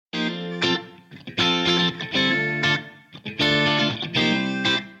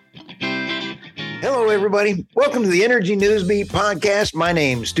Hello, everybody. Welcome to the Energy Newsbeat podcast. My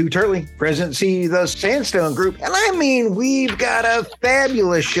name's Stu Turley, President and CEO of the Sandstone Group. And I mean, we've got a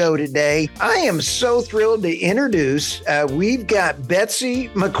fabulous show today. I am so thrilled to introduce, we've got Betsy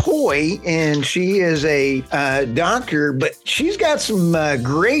McCaughey, and she is a doctor, but she's got some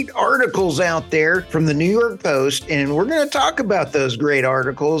great articles out there from the New York Post, and we're going to talk about those great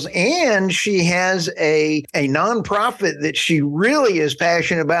articles. And she has a nonprofit that she really is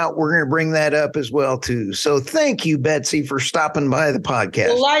passionate about. We're going to bring that up as well, too. So thank you, Betsy, for stopping by the podcast.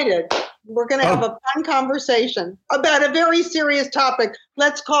 Delighted. We're going to have a fun conversation about a very serious topic.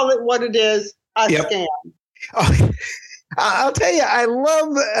 Let's call it what it is, a scam. I'll tell you, I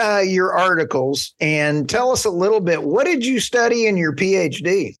love your articles. And tell us a little bit, what did you study in your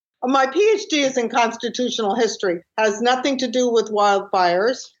PhD? My PhD is in constitutional history. Has nothing to do with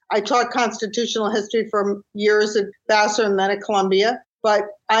wildfires. I taught constitutional history for years at Vassar and then at Columbia. But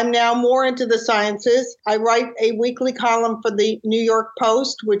I'm now more into the sciences. I write a weekly column for the New York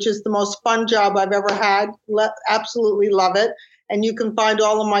Post, which is the most fun job I've ever had. Absolutely love it. And you can find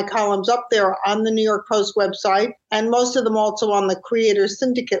all of my columns up there on the New York Post website, and most of them also on the Creators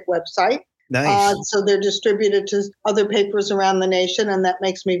Syndicate website. Nice. So they're distributed to other papers around the nation, and that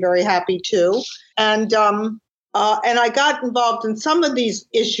makes me very happy too. And I got involved in some of these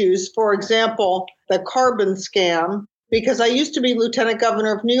issues, for example, the carbon scam, because I used to be Lieutenant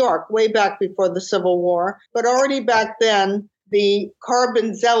Governor of New York way back before the Civil War. But already back then, the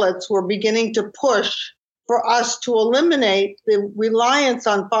carbon zealots were beginning to push for us to eliminate the reliance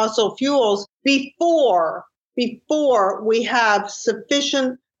on fossil fuels before we have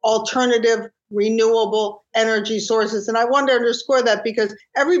sufficient alternative renewable energy sources. And I want to underscore that because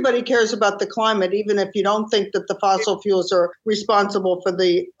everybody cares about the climate, even if you don't think that the fossil fuels are responsible for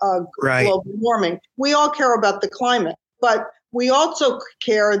the global warming. We all care about the climate, but we also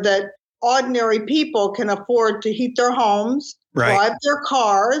care that ordinary people can afford to heat their homes, drive their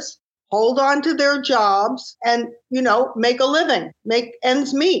cars, hold on to their jobs, and, make a living, make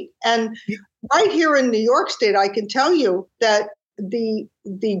ends meet. And right here in New York State, I can tell you that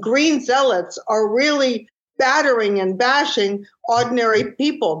the green zealots are really battering and bashing ordinary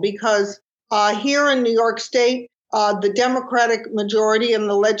people because here in New York State, the Democratic majority in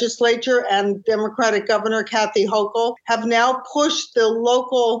the legislature and Democratic Governor Kathy Hochul have now pushed the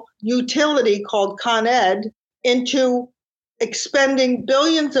local utility called Con Ed into expending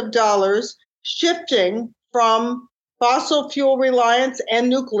billions of dollars, shifting from fossil fuel reliance and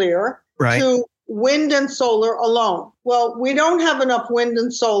nuclear to wind and solar alone. Well, we don't have enough wind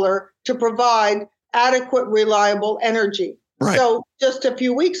and solar to provide adequate, reliable energy. So just a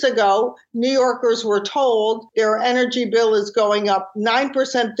few weeks ago, New Yorkers were told their energy bill is going up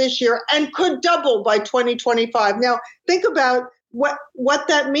 9% this year and could double by 2025. Now, think about what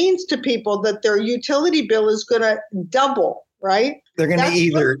that means to people, that their utility bill is going to double, right? They're going to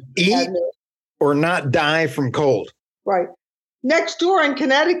either eat or not die from cold. Right. Next door in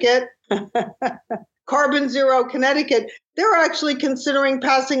Connecticut, Carbon Zero Connecticut, they're actually considering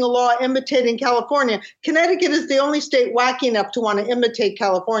passing a law imitating California. Connecticut is the only state wacky enough to want to imitate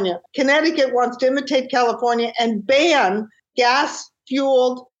California. Connecticut wants to imitate California and ban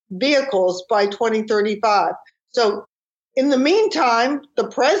gas-fueled vehicles by 2035. So in the meantime, the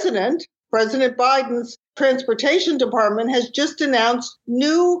President Biden's Transportation Department has just announced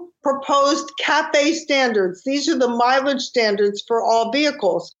new proposed CAFE standards. These are the mileage standards for all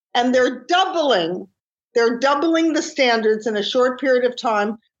vehicles. And they're doubling the standards in a short period of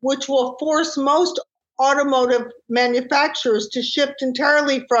time, which will force most automotive manufacturers to shift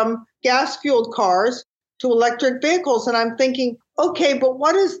entirely from gas-fueled cars to electric vehicles. And I'm thinking, okay, but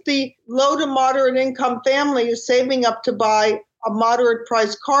what is the low to moderate income family is saving up to buy a moderate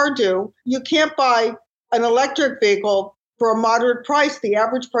price car do? You can't buy an electric vehicle for a moderate price. The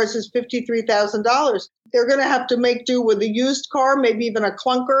average price is $53,000. They're going to have to make do with a used car, maybe even a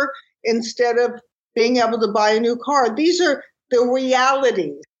clunker, instead of being able to buy a new car. These are the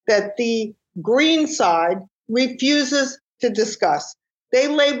realities that the green side refuses to discuss. They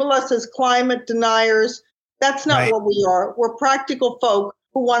label us as climate deniers. That's not what we are. We're practical folk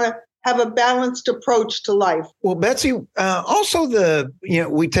who want to have a balanced approach to life. Well, Betsy, also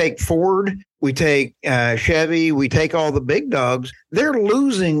we take Ford, we take Chevy, we take all the big dogs. They're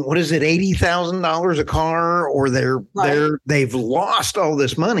losing, $80,000 a car, or they've lost all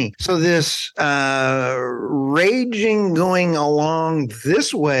this money. So this raging going along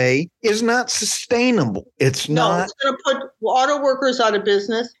this way is not sustainable. It's not. It's going to put auto workers out of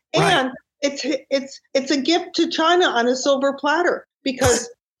business, and it's a gift to China on a silver platter, because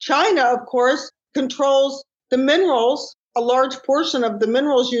China, of course, controls the minerals a large portion of the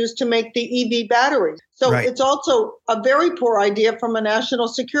minerals used to make the EV batteries. So Right. it's also a very poor idea from a national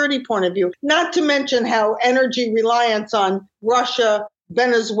security point of view, not to mention how energy reliance on Russia,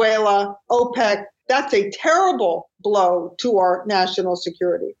 Venezuela, OPEC, that's a terrible blow to our national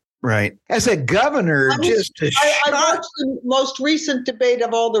security. Right. As a governor, just to I watched the most recent debate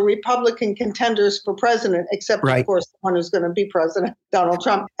of all the Republican contenders for president, except, Right. of course, the one who's going to be president, Donald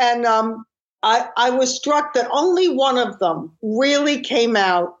Trump. And I was struck that only one of them really came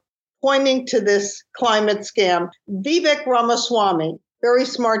out pointing to this climate scam. Vivek Ramaswamy, very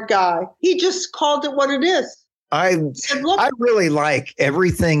smart guy. He just called it what it is. I Said, look, I really like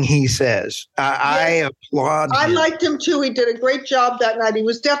everything he says. I applaud I him. liked him too. He did a great job that night. He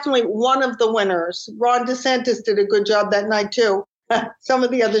was definitely one of the winners. Ron DeSantis did a good job that night too. Some of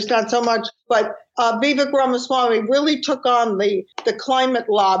the others not so much. But Vivek Ramaswamy really took on the climate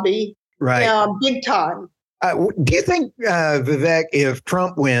lobby, Right. big time. Do you think, Vivek, if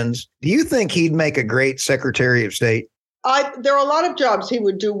Trump wins, do you think he'd make a great Secretary of State? There are a lot of jobs he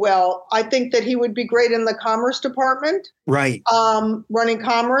would do well. I think that he would be great in the Commerce Department. Right. Running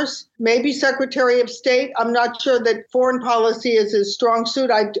commerce, maybe Secretary of State. I'm not sure that foreign policy is his strong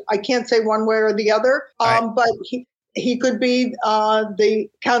suit. I can't say one way or the other. But he could be the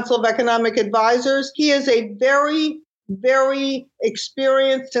Council of Economic Advisors. He is a very, very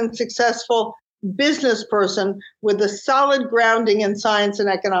experienced and successful business person with a solid grounding in science and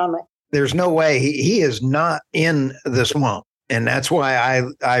economics. There's no way he is not in the swamp. And that's why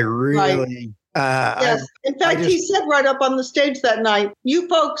I really, yes. In fact, he said right up on the stage that night, you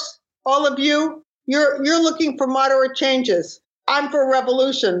folks, all of you, you're looking for moderate changes. I'm for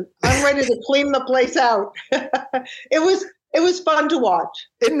revolution. I'm ready to clean the place out. It was fun to watch.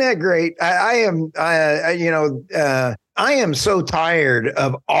 Isn't that great? I am so tired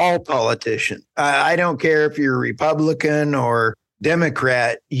of all politicians. I don't care if you're Republican or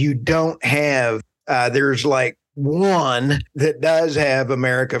Democrat. You don't have, there's like one that does have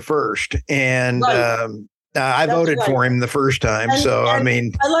America first. And I voted for him the first time.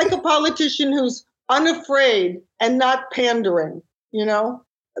 I like a politician who's unafraid and not pandering,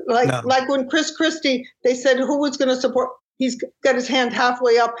 like when Chris Christie, they said who was going to support. He's got his hand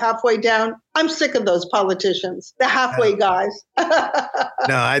halfway up, halfway down. I'm sick of those politicians, the halfway guys.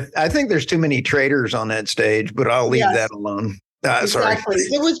 No, I think there's too many traitors on that stage, but I'll leave that alone. Exactly.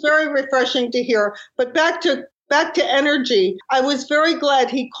 Sorry. It was very refreshing to hear. But back to energy, I was very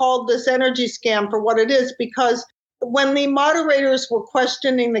glad he called this energy scam for what it is, because when the moderators were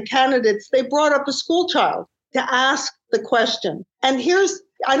questioning the candidates, they brought up a school child to ask the question. And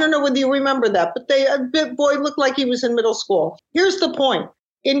I don't know whether you remember that, but a boy looked like he was in middle school. Here's the point.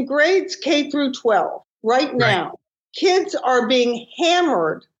 In grades K through 12, right now, kids are being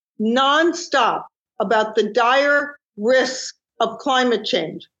hammered nonstop about the dire risks of climate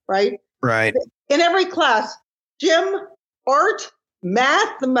change, right? Right. In every class, gym, art,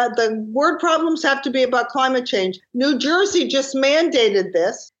 math, the word problems have to be about climate change. New Jersey just mandated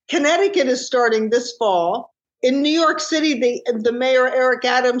this. Connecticut is starting this fall. In New York City, the mayor, Eric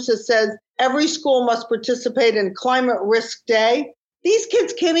Adams, has said every school must participate in Climate Risk Day. These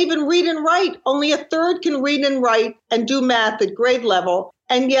kids can't even read and write. Only a third can read and write and do math at grade level.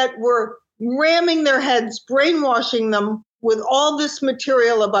 And yet we're ramming their heads, brainwashing them with all this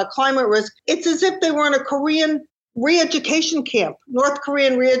material about climate risk. It's as if they were in a Korean re-education camp, North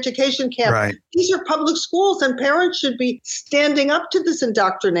Korean re-education camp. Right. These are public schools, and parents should be standing up to this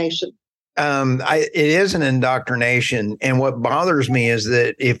indoctrination. It is an indoctrination. And what bothers me is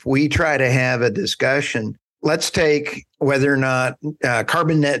that if we try to have a discussion, let's take whether or not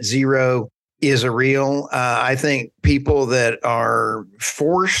carbon net zero is a real. I think people that are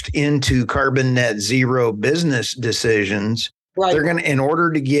forced into carbon net zero business decisions, they're going to, in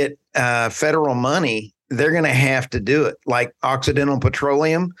order to get federal money, they're going to have to do it. Like Occidental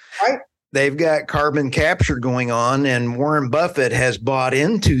Petroleum. Right. They've got carbon capture going on, and Warren Buffett has bought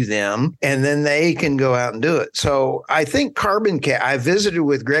into them, and then they can go out and do it. So I think I visited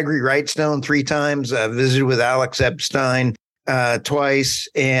with Gregory Wrightstone 3 times. I visited with Alex Epstein twice,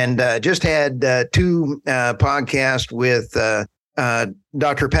 and just had 2 podcasts with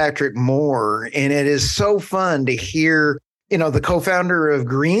Dr. Patrick Moore. And it is so fun to hear, the co-founder of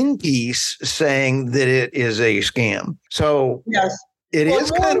Greenpeace saying that it is a scam. So yes.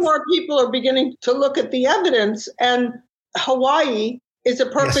 More and more people are beginning to look at the evidence, and Hawaii is a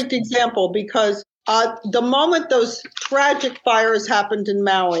perfect example, because the moment those tragic fires happened in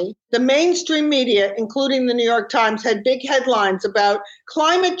Maui, the mainstream media, including the New York Times, had big headlines about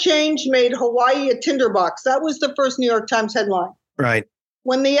climate change made Hawaii a tinderbox. That was the first New York Times headline. Right.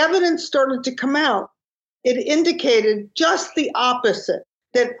 When the evidence started to come out, it indicated just the opposite,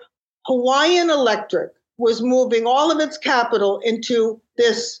 that Hawaiian Electric was moving all of its capital into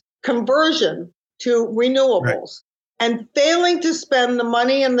this conversion to renewables and failing to spend the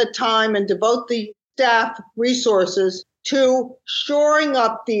money and the time and devote the staff resources to shoring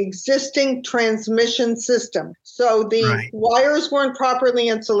up the existing transmission system. So the wires weren't properly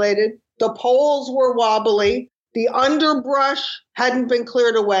insulated, the poles were wobbly, the underbrush hadn't been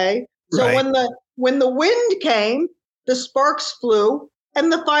cleared away. So when the wind came, the sparks flew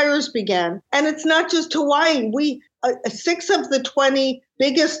and the fires began. And it's not just Hawaii. 6 of the 20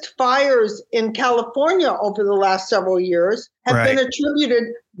 biggest fires in California over the last several years have been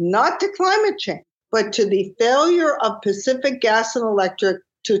attributed not to climate change, but to the failure of Pacific Gas and Electric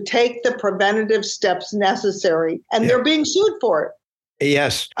to take the preventative steps necessary. And they're being sued for it.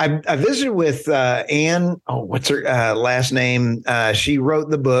 Yes. I visited with Anne. Oh, what's her last name? She wrote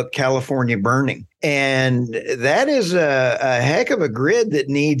the book, California Burning. And that is a heck of a grid that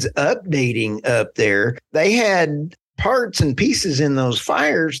needs updating up there. They had parts and pieces in those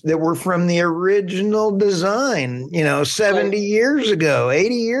fires that were from the original design, 70 years ago,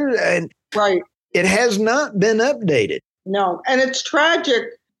 80 years. And it has not been updated. No. And it's tragic.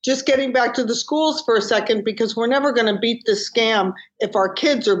 Just getting back to the schools for a second, because we're never going to beat this scam if our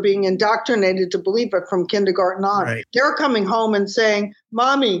kids are being indoctrinated to believe it from kindergarten on. They're coming home and saying,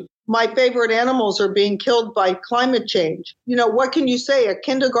 Mommy, my favorite animals are being killed by climate change. What can you say? A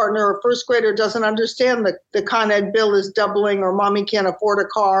kindergartner or first grader doesn't understand that the Con Ed bill is doubling or Mommy can't afford a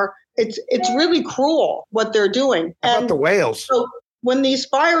car. It's really cruel what they're doing. How about the whales? So when these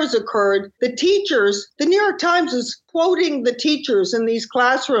fires occurred, the teachers, the New York Times is quoting the teachers in these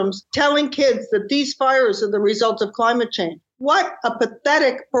classrooms, telling kids that these fires are the result of climate change. What a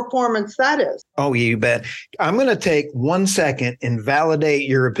pathetic performance that is. Oh, you bet. I'm going to take 1 second and validate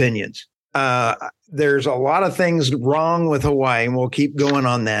your opinions. There's a lot of things wrong with Hawaii, and we'll keep going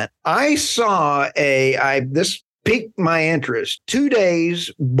on that. I saw this piqued my interest 2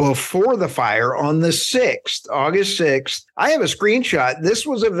 days before the fire on the 6th, August 6th. I have a screenshot. This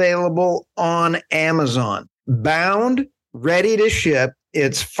was available on Amazon, bound, ready to ship.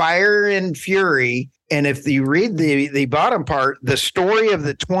 It's Fire and Fury. And if you read the bottom part, the story of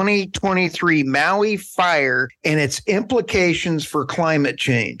the 2023 Maui fire and its implications for climate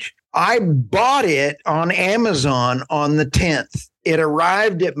change. I bought it on Amazon on the 10th. It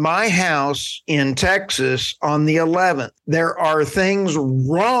arrived at my house in Texas on the 11th. There are things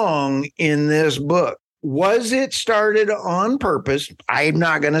wrong in this book. Was it started on purpose? I'm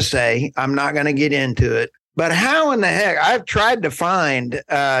not going to say. I'm not going to get into it. But how in the heck? I've tried to find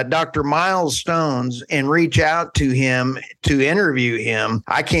Dr. Miles Stones and reach out to him to interview him.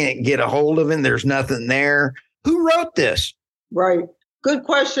 I can't get a hold of him. There's nothing there. Who wrote this? Right. Good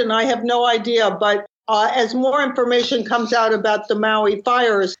question. I have no idea. But as more information comes out about the Maui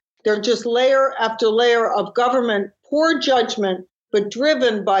fires, they're just layer after layer of government poor judgment, but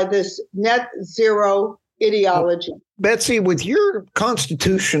driven by this net zero ideology. Betsy, with your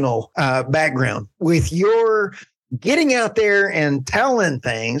constitutional background, with your getting out there and telling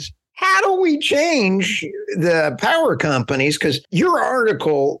things, how do we change the power companies? Because your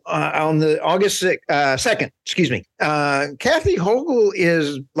article on the August 2nd, Kathy Hochul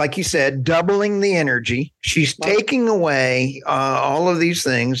is, like you said, doubling the energy. She's taking away all of these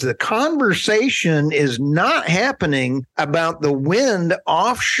things. The conversation is not happening about the wind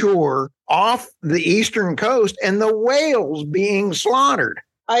offshore, off the eastern coast, and the whales being slaughtered.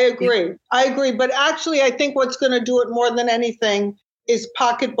 I agree. But actually, I think what's going to do it more than anything is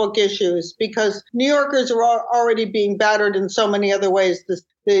pocketbook issues, because New Yorkers are already being battered in so many other ways.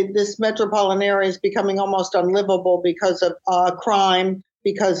 This metropolitan area is becoming almost unlivable because of crime,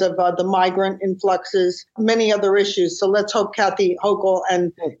 because of the migrant influxes, many other issues. So let's hope Kathy Hochul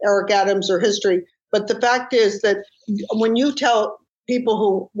and Eric Adams are history. But the fact is that when you tell people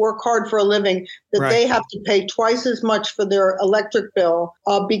who work hard for a living that they have to pay twice as much for their electric bill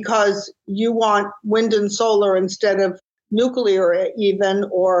because you want wind and solar instead of nuclear even,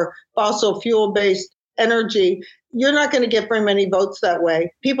 or fossil fuel-based energy, you're not going to get very many votes that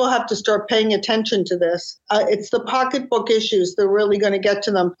way. People have to start paying attention to this. It's the pocketbook issues that are really going to get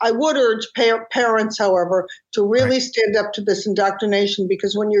to them. I would urge parents, however, to really stand up to this indoctrination,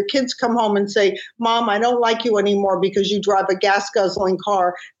 because when your kids come home and say, Mom, I don't like you anymore because you drive a gas-guzzling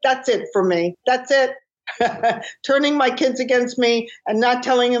car, that's it for me. That's it. Turning my kids against me and not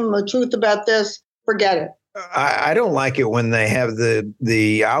telling them the truth about this, forget it. I don't like it when they have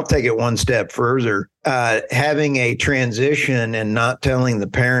I'll take it one step further. Having a transition and not telling the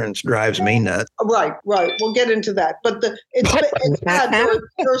parents drives me nuts. Right. We'll get into that. But it's bad.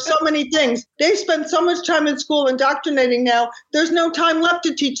 There are so many things. They spend so much time in school indoctrinating now. There's no time left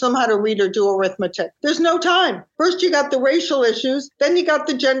to teach them how to read or do arithmetic. There's no time. First, you got the racial issues, then you got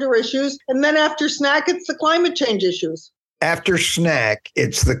the gender issues, and then after snack, it's the climate change issues. After snack,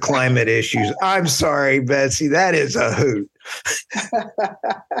 it's the climate issues. I'm sorry, Betsy. That is a hoot.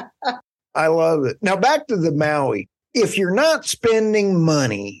 I love it. Now back to the Maui. If you're not spending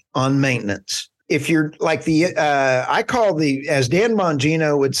money on maintenance, if you're like I call as Dan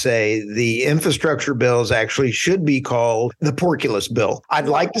Bongino would say, the infrastructure bills actually should be called the porculus bill. I'd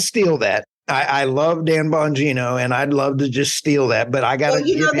like to steal that. I love Dan Bongino, and I'd love to just steal that, but I got to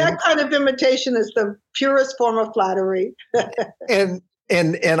give him. That kind of imitation is the purest form of flattery. and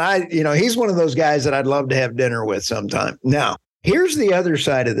I, he's one of those guys that I'd love to have dinner with sometime. Now, here's the other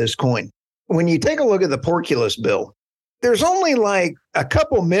side of this coin. When you take a look at the porculus bill, there's only like a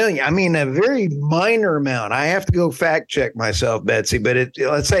couple million. I mean, a very minor amount. I have to go fact check myself, Betsy, but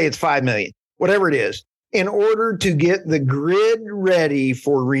let's say it's 5 million, whatever it is, in order to get the grid ready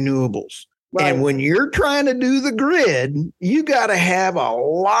for renewables. Right. And when you're trying to do the grid, you got to have a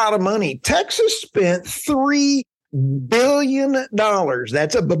lot of money. Texas spent $3 billion.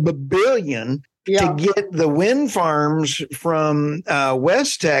 That's a billion to get the wind farms from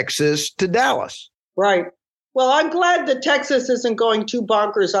West Texas to Dallas. Right. Well, I'm glad that Texas isn't going too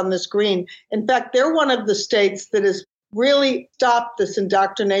bonkers on this green. In fact, they're one of the states that has really stopped this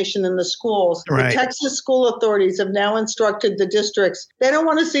indoctrination in the schools. Right. The Texas school authorities have now instructed the districts. They don't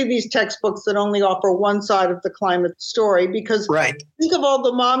want to see these textbooks that only offer one side of the climate story because think of all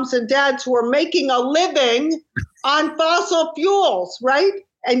the moms and dads who are making a living on fossil fuels, right?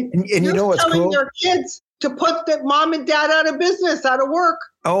 And you know what's telling their kids to put the mom and dad out of business, out of work.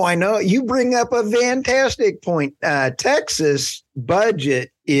 Oh, I know. You bring up a fantastic point. Texas budget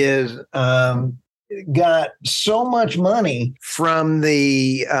is got so much money from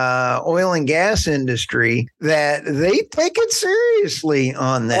the oil and gas industry that they take it seriously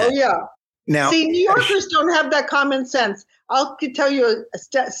on that. Oh, yeah. Now, see, New Yorkers don't have that common sense. I'll tell you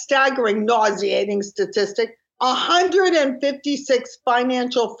a staggering, nauseating statistic. 156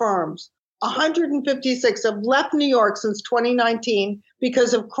 financial firms, 156 have left New York since 2019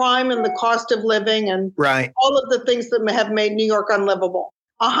 because of crime and the cost of living and all of the things that have made New York unlivable.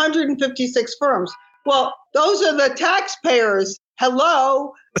 156 firms. Well, those are the taxpayers.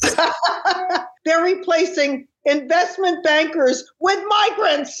 Hello. They're replacing investment bankers with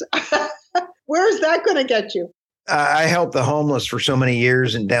migrants. Where is that going to get you? I helped the homeless for so many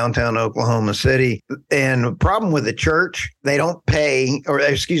years in downtown Oklahoma City. And the problem with the church, they don't pay,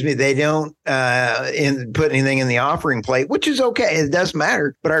 they don't put anything in the offering plate, which is okay. It doesn't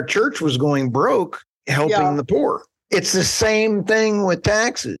matter. But our church was going broke helping the poor. It's the same thing with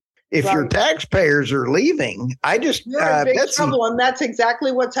taxes. If your taxpayers are leaving, you're in big trouble, and that's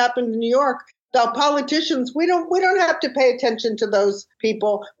exactly what's happened in New York. The politicians, we don't have to pay attention to those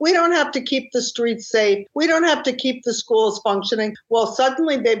people. We don't have to keep the streets safe. We don't have to keep the schools functioning. Well,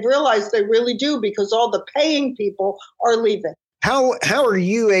 suddenly they've realized they really do because all the paying people are leaving. How are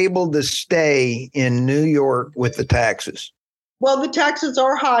you able to stay in New York with the taxes? Well, the taxes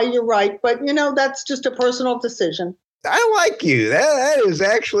are high, you're right. But, that's just a personal decision. I like you. That is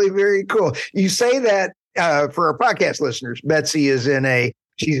actually very cool. You say that for our podcast listeners. Betsy is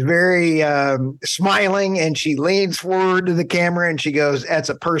she's very smiling, and she leans forward to the camera and she goes, "That's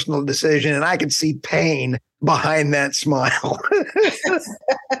a personal decision." And I can see pain behind that smile.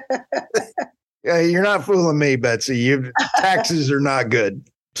 You're not fooling me, Betsy. Taxes are not good.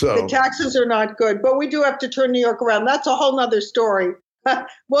 So the taxes are not good, but we do have to turn New York around. That's a whole nother story.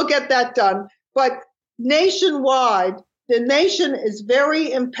 We'll get that done. But nationwide, the nation is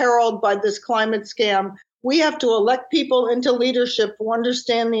very imperiled by this climate scam. We have to elect people into leadership who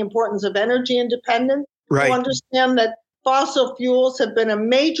understand the importance of energy independence, who understand that fossil fuels have been a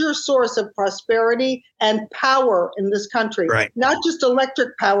major source of prosperity and power in this country, not just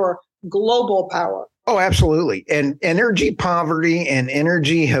electric power, global power. Oh, absolutely. And energy poverty and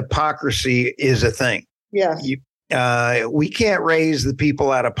energy hypocrisy is a thing. Yes. We can't raise the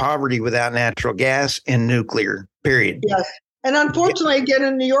people out of poverty without natural gas and nuclear, period. Yes. And unfortunately, again,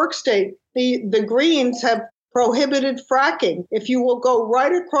 in New York State, the Greens have prohibited fracking. If you will go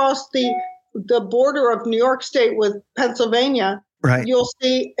right across the border of New York State with Pennsylvania, you'll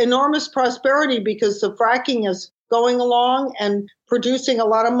see enormous prosperity because the fracking is going along and producing a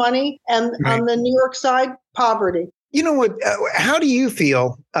lot of money. And on the New York side, poverty. You know what? How do you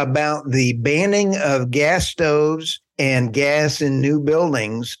feel about the banning of gas stoves and gas in new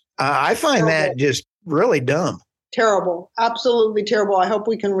buildings? I find that just really dumb. Terrible. Absolutely terrible. I hope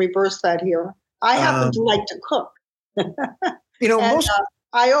we can reverse that here. I happen to like to cook. And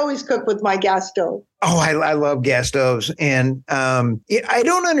I always cook with my gas stove. Oh, I love gas stoves. And I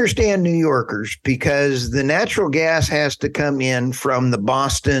don't understand New Yorkers because the natural gas has to come in from the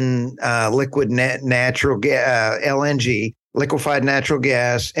Boston liquid natural gas, LNG, liquefied natural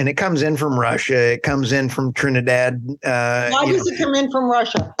gas, and it comes in from Russia. It comes in from Trinidad. Why does it come in from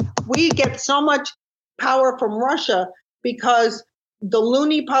Russia? We get so much power from Russia because the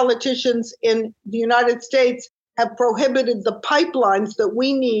loony politicians in the United States have prohibited the pipelines that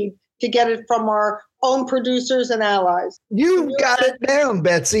we need to get it from our own producers and allies. You've got it down,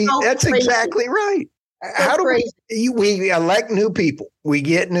 Betsy. So that's crazy. Exactly right. So how do we elect new people? We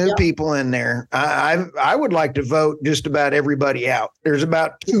get new people in there. I would like to vote just about everybody out. There's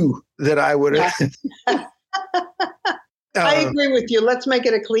about 2 that I would. Yeah. I agree with you. Let's make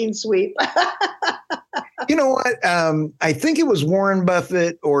it a clean sweep. You know what? I think it was Warren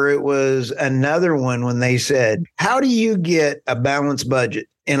Buffett or it was another one when they said, how do you get a balanced budget?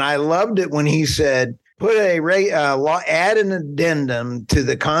 And I loved it when he said, put add an addendum to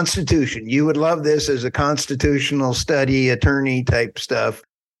the Constitution. You would love this as a constitutional study attorney type stuff.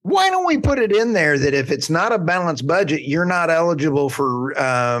 Why don't we put it in there that if it's not a balanced budget, you're not eligible for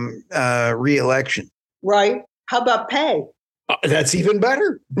reelection? Right. How about pay? That's even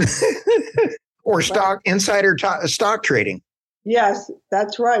better. Or insider stock trading. Yes,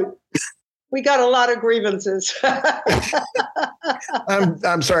 that's right. We got a lot of grievances.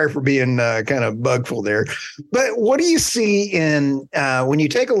 I'm sorry for being kind of bugful there. But what do you see in when you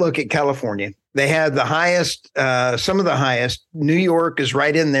take a look at California? They have the highest, some of the highest. New York is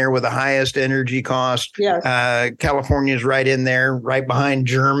right in there with the highest energy cost. Yes. California is right in there, right behind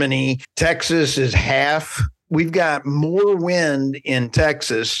Germany. Texas is half. We've got more wind in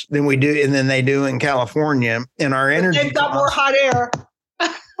Texas than we do, and than they do in California. And our energy, they've got more hot air.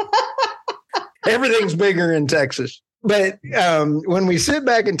 Everything's bigger in Texas. But when we sit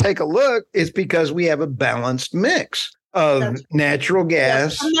back and take a look, it's because we have a balanced mix of natural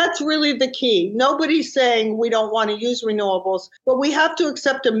gas. Yes, and that's really the key. Nobody's saying we don't want to use renewables, but we have to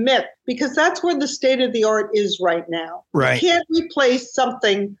accept a myth because that's where the state of the art is right now. Right. You can't replace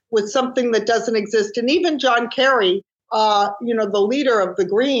something with something that doesn't exist. And even John Kerry, the leader of the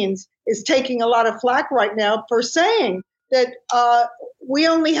Greens, is taking a lot of flack right now for saying that we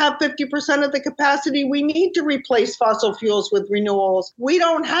only have 50% of the capacity we need to replace fossil fuels with renewables. We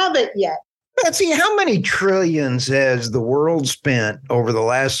don't have it yet. Betsy, how many trillions has the world spent over the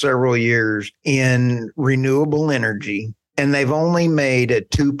last several years in renewable energy? And they've only made a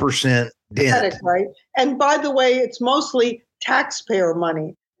 2% dent. Right. And by the way, it's mostly taxpayer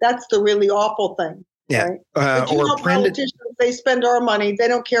money. That's the really awful thing. Yeah. Right? But politicians, they spend our money. They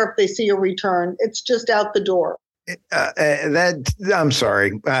don't care if they see a return. It's just out the door. I'm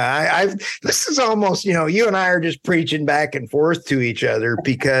sorry. This is almost, you and I are just preaching back and forth to each other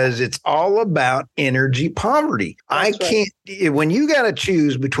because it's all about energy poverty. When you got to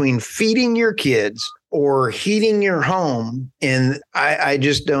choose between feeding your kids or heating your home, and I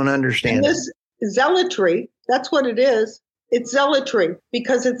just don't understand this zealotry. That's what it is. It's zealotry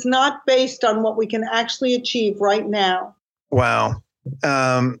because it's not based on what we can actually achieve right now. Wow.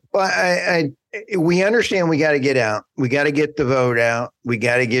 We understand we got to get out. We got to get the vote out. We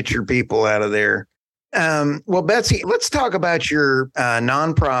got to get your people out of there. Well, Betsy, let's talk about your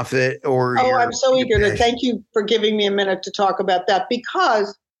nonprofit I'm so eager to thank you for giving me a minute to talk about that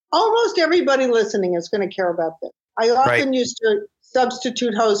because almost everybody listening is going to care about this. I often used to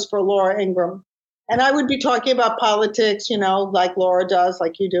substitute host for Laura Ingraham, and I would be talking about politics, like Laura does,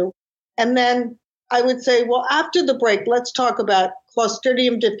 like you do. And then I would say, well, after the break, let's talk about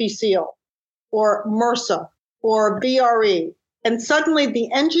Clostridium difficile or MRSA or VRE. And suddenly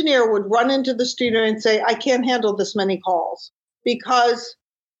the engineer would run into the studio and say, I can't handle this many calls because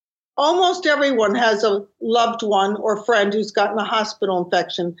almost everyone has a loved one or friend who's gotten a hospital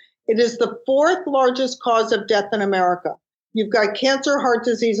infection. It is the 4th largest cause of death in America. You've got cancer, heart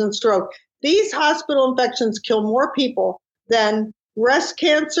disease, and stroke. These hospital infections kill more people than breast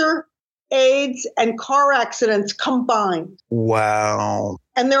cancer, AIDS, and car accidents combined. Wow.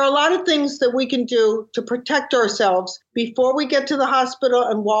 And there are a lot of things that we can do to protect ourselves before we get to the hospital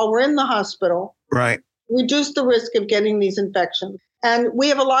and while we're in the hospital. Right. Reduce the risk of getting these infections. And we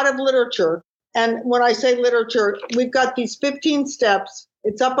have a lot of literature. And when I say literature, we've got these 15 steps.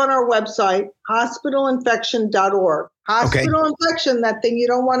 It's up on our website, hospitalinfection.org. Hospital infection, that thing you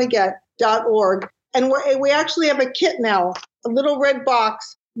don't want to get, .org. And we actually have a kit now, a little red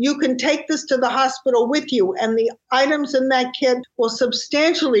box. You can take this to the hospital with you, and the items in that kit will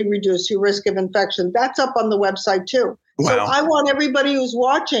substantially reduce your risk of infection. That's up on the website too. Wow. So I want everybody who's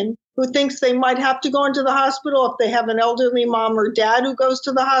watching who thinks they might have to go into the hospital, if they have an elderly mom or dad who goes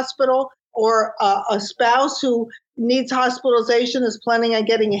to the hospital, or a spouse who needs hospitalization, is planning on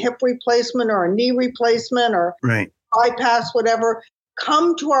getting a hip replacement or a knee replacement or bypass, whatever,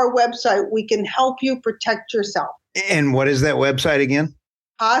 come to our website. We can help you protect yourself. And what is that website again?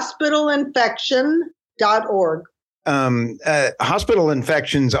 Hospitalinfection.org. Hospital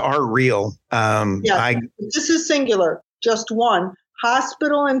infections are real. Yes, this is singular, just one.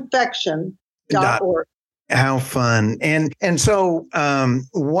 Hospitalinfection.org. How fun. And so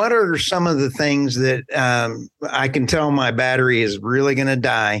what are some of the things that I can tell my battery is really going to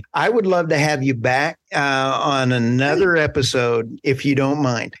die? I would love to have you back on another episode, if you don't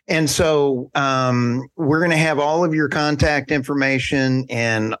mind. And so we're going to have all of your contact information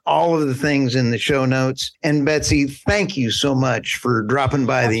and all of the things in the show notes. And Betsy, thank you so much for dropping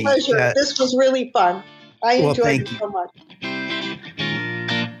by. My pleasure. This was really fun. I enjoyed it so much.